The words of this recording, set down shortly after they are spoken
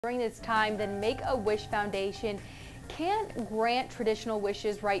During this time, the Make-A-Wish Foundation can't grant traditional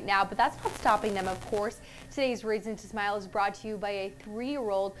wishes right now, but that's not stopping them, of course. Today's Reason to Smile is brought to you by a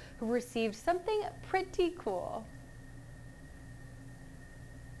 3-year-old who received something pretty cool.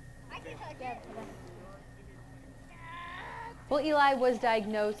 Well, Eli was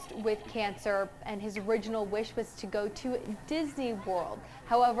diagnosed with cancer, and his original wish was to go to Disney World.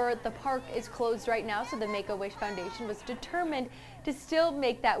 However, the park is closed right now, so the Make-A-Wish Foundation was determined to still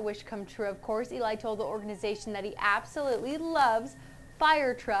make that wish come true. Of course, Eli told the organization that he absolutely loves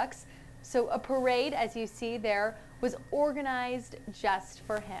fire trucks, so a parade, as you see there, was organized just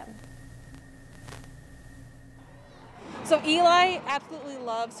for him. So Eli absolutely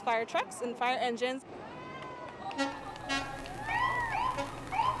loves fire trucks and fire engines.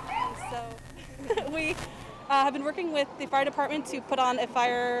 So we have been working with the fire department to put on a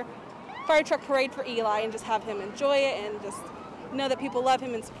fire truck parade for Eli and just have him enjoy it and just know that people love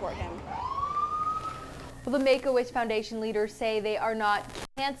him and support him. Well, the Make-A-Wish Foundation leaders say they are not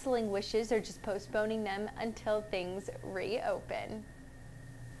canceling wishes, they're just postponing them until things reopen.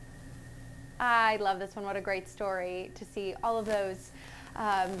 I love this one. What a great story to see all of those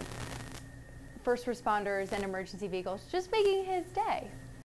first responders and emergency vehicles just making his day.